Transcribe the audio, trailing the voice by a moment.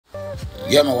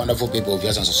Yeah, my wonderful people,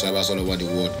 viewers and subscribers all over the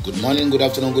world. Good morning, good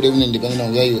afternoon, good evening, depending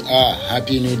on where you are.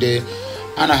 Happy New Day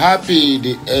and happy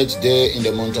the 8th day in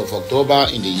the month of October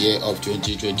in the year of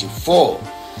 2024.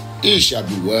 It shall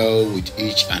be well with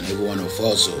each and every one of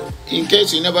us. So, in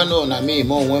case you never know, Nami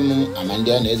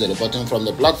Amanda is reporting from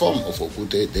the platform of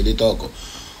Okute Daily Talk,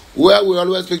 where we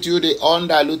always speak to you the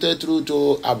undiluted truth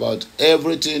about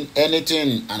everything,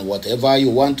 anything, and whatever you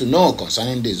want to know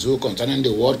concerning the zoo, concerning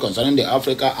the world, concerning the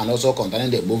Africa, and also concerning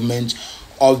the movement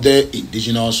of the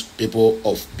indigenous people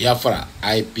of Biafra,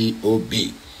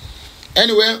 IPOB.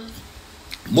 Anyway,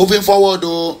 moving forward,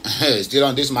 still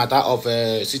on this matter of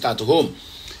sit at home.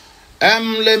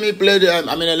 Let me play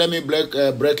let me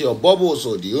break your bubble.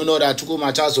 So, do you know that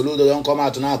Chukwumacha Soludo don't come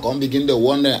out now? Come begin the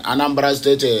one Anambra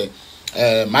State.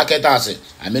 Marketers,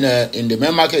 in the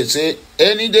main market, say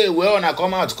any day we wanna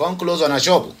come out, come close on a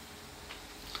shop.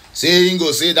 Say you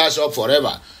go see that shop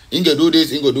forever. You go do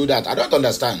this, you go do that. I don't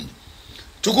understand.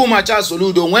 Chukwumacha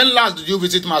Soludo, when last did you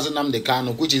visit Mazi Nnamdi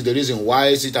Kanu, which is the reason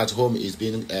why sit at home is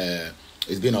being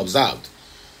observed?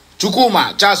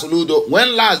 Chukwumacha Soludo,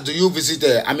 when last do you visit?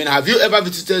 Have you ever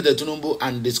visited the Tinubu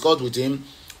and discussed with him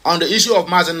on the issue of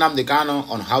Mazi Nnamdi Kanu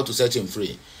on how to set him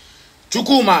free?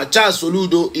 Chukwumacha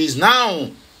Soludo is now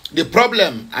the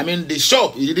problem. The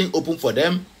shop, he didn't open for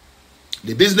them.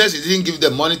 The business, he didn't give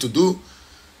them money to do.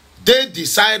 They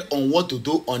decide on what to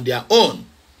do on their own.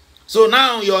 So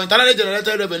now your internally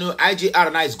generated revenue,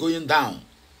 IGR, now is going down.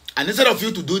 And instead of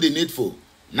you to do the needful,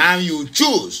 now you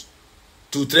choose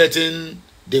to threaten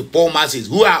the poor masses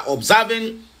who are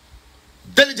observing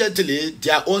diligently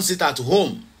their own sit at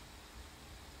home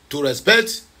to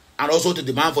respect and also to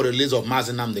demand for the release of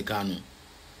Mazi Nnamdi Kanu.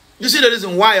 You see the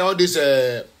reason why all these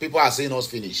people are saying us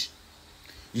finish.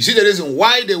 You see the reason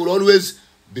why they will always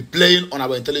be playing on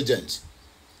our intelligence.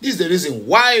 This is the reason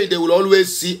why they will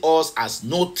always see us as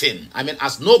nothing.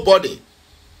 As nobody.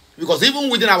 Because even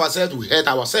within ourselves, we hate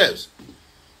ourselves.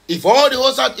 If all the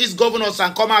whole Southeast governors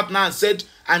can come out now and said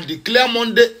and declare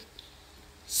Monday,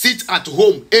 sit at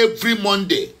home every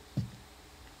Monday,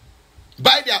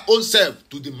 by their own self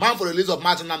to demand for the release of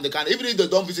Mazi Nnamdi Kanu, even if they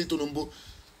don't visit Tinubu,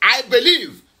 I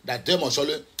believe that they must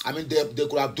surely, they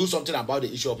could have done something about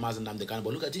the issue of Mazi Nnamdi Kanu.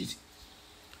 But look at it.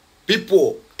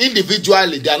 People,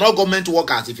 individually, they are not government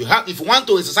workers. If you want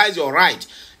to exercise your right,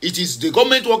 it is the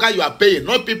government worker you are paying,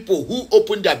 not people who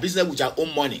open their business with their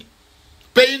own money,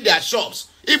 paying their shops,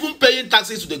 even paying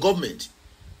taxes to the government.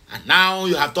 And now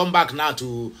you have turned back now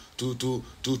to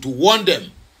warn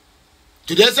them.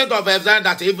 To the extent of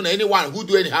that even anyone who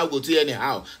do anyhow will see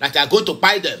anyhow, that they are going to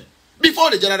buy them before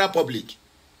the general public.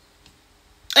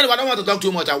 Anyway, I don't want to talk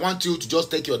too much. I want you to just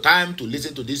take your time to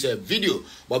listen to this video.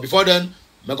 But before then,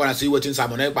 I'm going to see what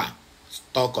Simon Ekpa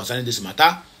talk concerning this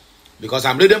matter. Because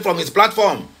I'm reading from his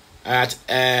platform at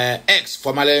X,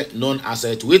 formerly known as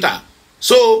Twitter.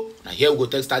 So, now here we go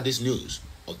to start this news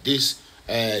of this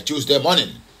Tuesday morning.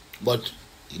 But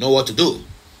you know what to do.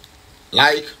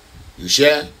 Like, you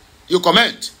share, you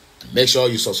comment, and make sure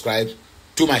you subscribe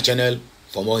to my channel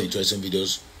for more interesting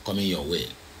videos coming your way.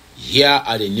 Here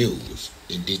are the news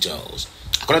in details.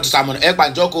 According to Simon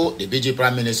Ekpa, the Gbege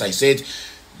Prime Minister, he said,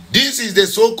 this is the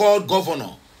so-called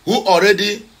governor who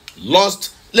already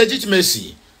lost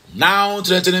legitimacy, now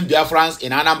threatening Biafrans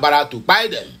in Anambra to buy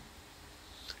them.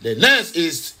 The next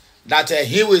is that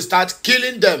he will start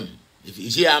killing them. If you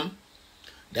hear him,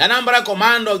 the Anambra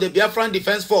command of the Biafran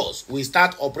Defense Force will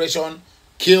start Operation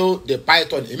Kill the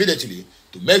Python immediately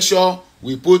to make sure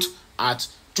we put at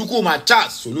Chukwumacha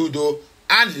Soludo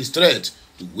and his threat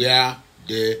to where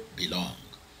they belong.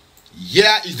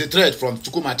 Here is the threat from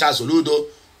Chukwumacha Soludo.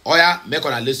 Oya, make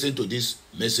one listen to this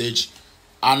message.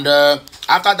 And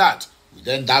after that, we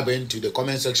then dive into the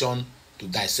comment section to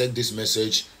dissect this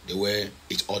message the way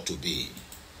it ought to be.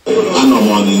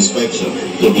 Annual inspection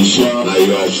to be sure that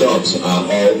your shops are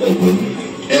all open.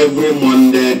 Every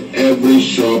Monday, every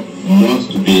shop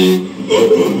must be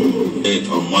open.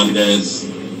 On Mondays,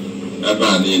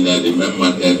 the main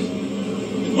market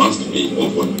must be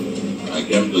open. I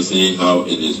came to see how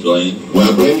it is going. We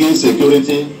are bringing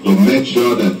security to make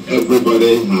sure that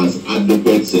everybody has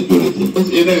adequate security.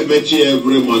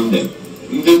 Every Monday.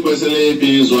 Ndị kwesịrị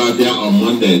ibi ịzụ ahịa on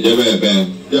Monday jebe ebe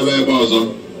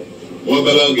ọzọ.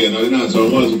 Obere oge na ndị na-asọ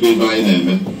nwa ozugbo ibe anyị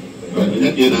na-eme.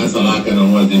 Onye ka ị na-asara aka na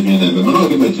nwa ozugbo ibe na-eme. Mana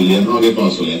oge mechiri ya na oge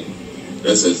kọsụ ya.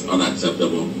 This is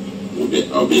unacceptable.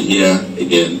 I'll be here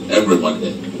again every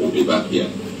Monday. We'll be back here.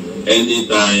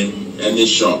 Anytime, any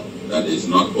shop that is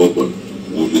not open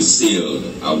will be sealed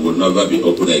and will never be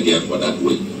open again for that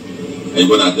week.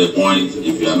 Even at the point,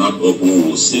 if you are not open, we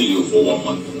will seal you for 1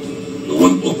 month. You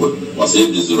won't open. Once it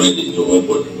is ready to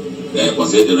open, They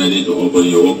consider ready to open.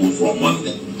 You open from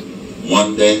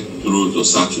Monday through to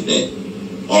Saturday.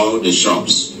 All the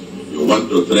shops you want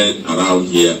to trade around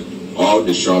here, all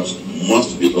the shops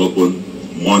must be open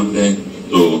Monday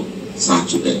to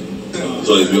Saturday.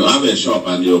 So if you have a shop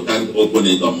and you can't open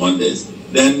it on Mondays,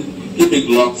 then keep it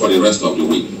locked for the rest of the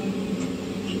week.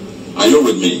 Are you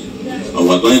with me? And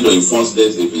we're going to enforce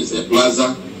this. If it's a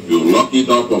plaza, you lock it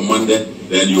up on Monday,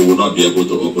 then you will not be able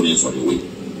to open it for the week.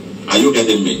 Are you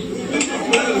getting me?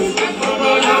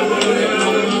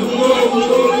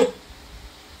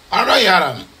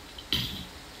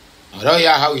 I don't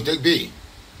hear how it take be.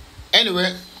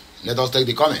 Anyway, let us take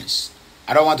the comments.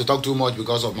 I don't want to talk too much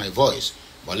because of my voice,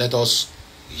 but let us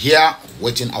hear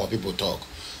what our people talk.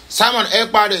 Simon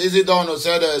Kpai, the easy donor,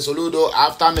 said Soludo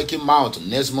after making mouth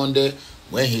next Monday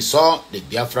when he saw the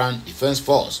Biafran Defense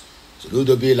Force.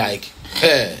 Soludo be like,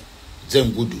 hey,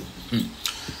 Zemgudu.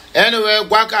 Anyway,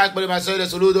 Gwaka Kpai said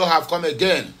Soludo have come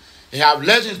again. He have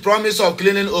left his promise of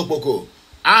cleaning Okpoko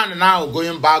and now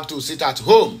going back to sit at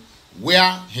home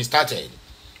where he started.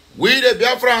 We the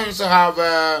Biafrans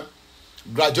have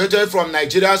graduated from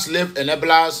Nigeria's slave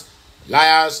enablers,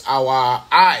 liars, our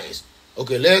eyes.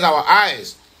 Okay, lays our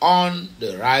eyes on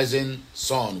the rising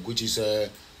sun, which is the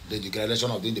declaration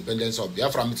of the independence of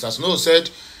Biafra. Mr. Snow said,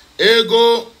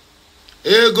 ego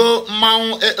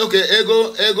manu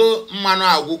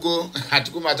agugo.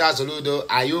 Atikumata Soludo,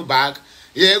 are you back?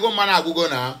 Yeah, ego manu agugo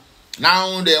now.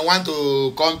 Now they want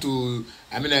to come to,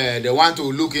 they want to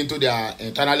look into their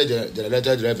internally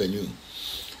generated revenue.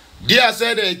 Dia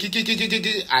said,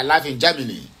 kiki, I live in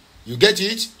Germany. You get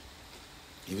it?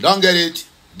 If you don't get it,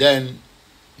 then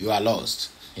you are lost.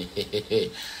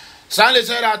 Stanley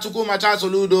said that Tukumata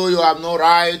Soludo, you have no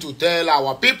right to tell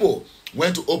our people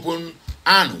when to open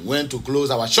and when to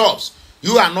close our shops.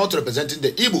 You are not representing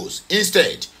the Igbos.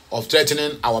 Instead of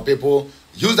threatening our people,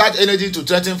 use that energy to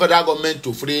threaten federal government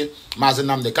to free Mazi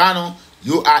Nnamdi Kanu.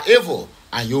 You are evil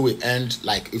and you will end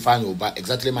like Ifeanyi Ubah.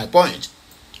 Exactly my point.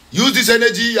 Use this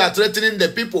energy, you are threatening the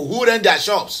people who rent their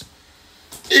shops.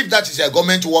 If that is a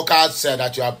government workers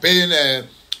that you are paying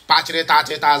patchy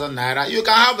 30,000 naira, you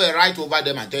can have a right over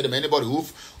them and tell them anybody who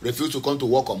refuse to come to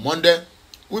work on Monday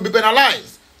will be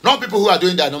penalized. Not people who are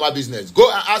doing their normal business.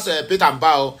 Go and ask Peter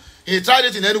Mbao. He tried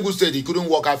it in Enugu State, it couldn't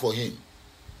work out for him.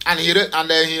 And he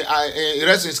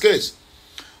rests his case.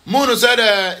 Munu said,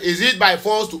 is it by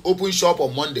force to open shop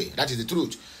on Monday? That is the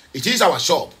truth. It is our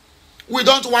shop. We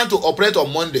don't want to operate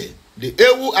on Monday. The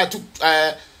AU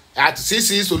at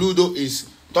CC Soludo is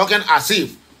talking as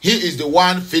if he is the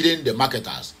one feeding the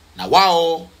marketers. Now,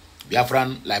 wow,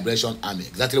 Biafran Liberation Army.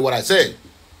 Exactly what I said.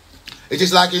 It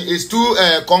is like it's too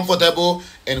comfortable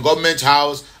in government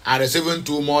house and receiving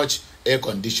too much air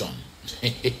condition.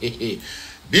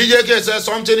 BJK says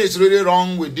something is really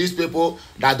wrong with these people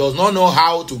that does not know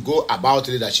how to go about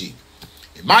leadership.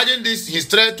 Imagine this, his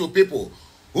threat to people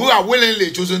who are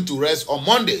willingly choosing to rest on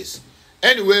Mondays.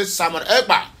 Anyway, Simon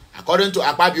Kpai, according to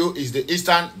Akpabio, is the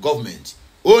Eastern government.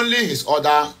 Only his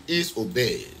order is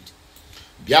obeyed.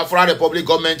 Biafra Republic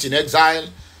government in exile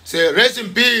say rest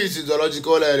in peace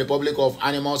ideological Republic of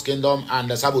Animals Kingdom and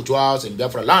the saboteurs in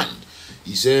Biafra land.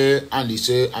 He say, let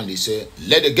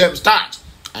the game start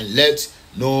and let's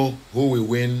know who will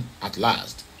win at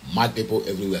last. Mad people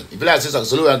everywhere. If you like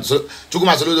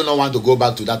Chukuma Soludo don't want to go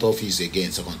back to that office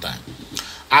again second time.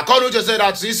 Akonuche said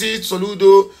that CC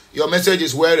Soludo, your message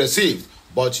is well received,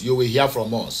 but you will hear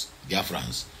from us,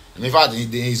 Biafrans. And in fact,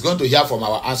 he's going to hear from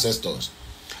our ancestors.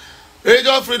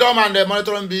 Radio Freedom and the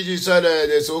Monitoring BG said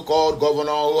the so-called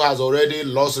governor who has already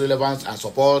lost relevance and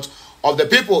support of the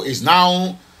people is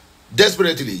now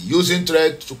desperately using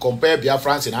threat to compare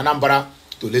Biafrans in Anambra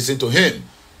to listen to him.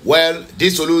 Well,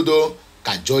 this Soludo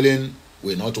cajoling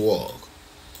will not work.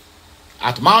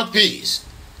 At Mouthpiece,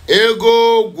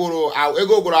 Ego Guru,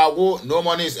 no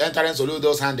money is entering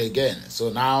Soludo's hand again. So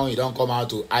now he don't come out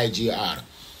to IGR.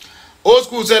 Old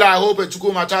School said, I hope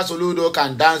Chukwumacha Soludo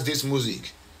can dance this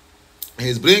music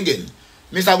he's bringing.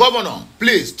 Mr. Governor,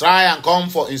 please try and come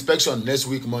for inspection next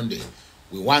week Monday.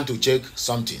 We want to check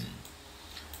something.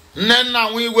 Then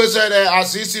we said,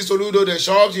 as CC Soludo, the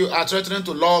shops you are threatening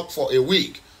to lock for a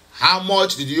week. How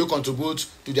much did you contribute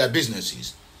to their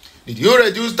businesses? Did you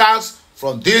reduce tax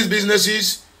from these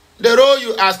businesses? The road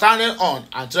you are standing on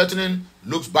and threatening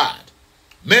looks bad.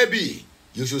 Maybe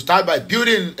you should start by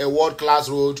building a world-class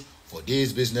road for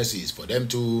these businesses for them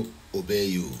to obey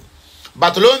you.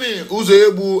 Bartholomew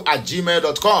Uzoebu at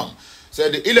gmail.com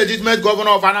said the illegitimate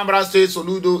governor of Anambra State,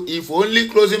 Soludo, if only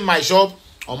closing my shop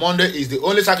on Monday is the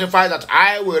only sacrifice that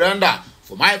I will render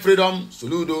for my freedom,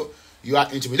 Soludo, your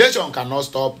intimidation cannot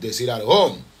stop the sit at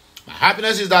home. My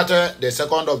happiness is that the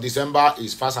 2nd of December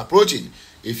is fast approaching.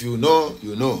 If you know,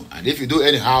 you know. And if you do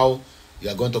anyhow, you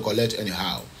are going to collect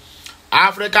anyhow.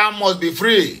 Africa must be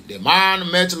free. The man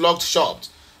met locked shop.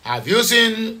 Have you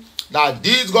seen that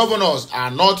these governors are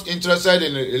not interested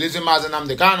in releasing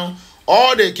Nnamdi Kanu?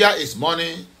 All they care is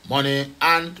money, money,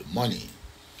 and money.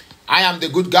 I am the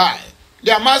good guy.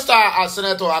 Their master, as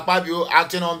Senator Akpabio,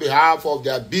 acting on behalf of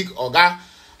their big oga,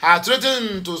 has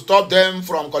threatened to stop them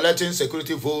from collecting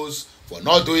security votes for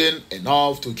not doing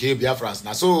enough to kill Biafrans.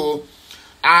 Now, so,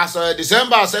 as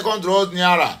December 2nd draws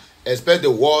nearer, expect the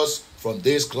worst from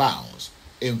these clowns.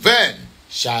 In vain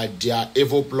shall their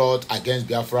evil plot against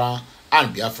Biafra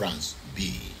and Biafrans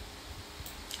be.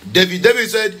 David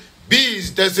said, B is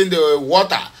testing the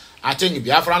water. I think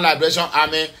Biafran Liberation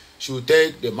Army should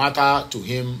take the matter to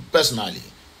him personally.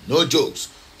 No jokes.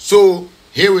 So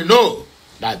here we know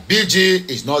that Gbege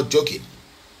is not joking.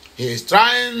 He is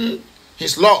trying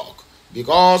his luck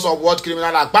because of what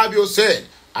criminal Akpabio said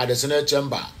at the Senate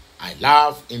chamber. I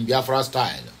laugh in Biafra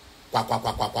style.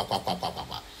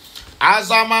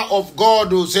 Azama of God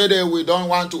who said that we don't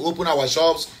want to open our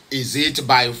shops. Is it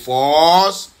by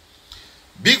force?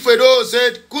 Big Fedo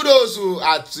said kudos to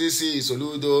RTC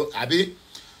Soludo. Abi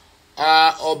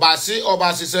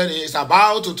Obasi said he is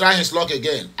about to try his luck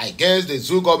again. I guess the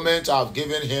zoo government have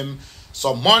given him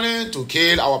some money to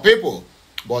kill our people,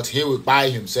 but he will buy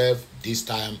himself this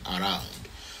time around.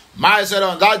 Mai said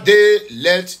on that day,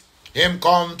 let him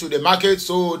come to the market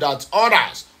so that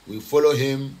others will follow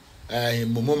him.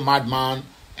 Mumu madman,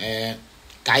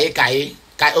 Kai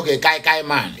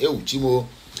man, Chimo.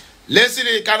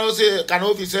 Leslie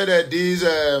Kanofi said that these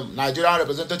Nigerian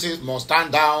representatives must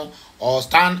stand down or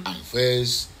stand and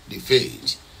face the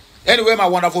fate. Anyway, my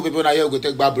wonderful people, now here we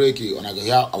take back break on I go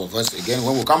hear our voice again.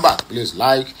 When we come back, please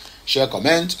like, share,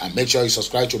 comment, and make sure you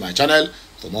subscribe to my channel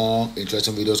for more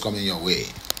interesting videos coming your way.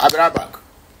 I'll be right back.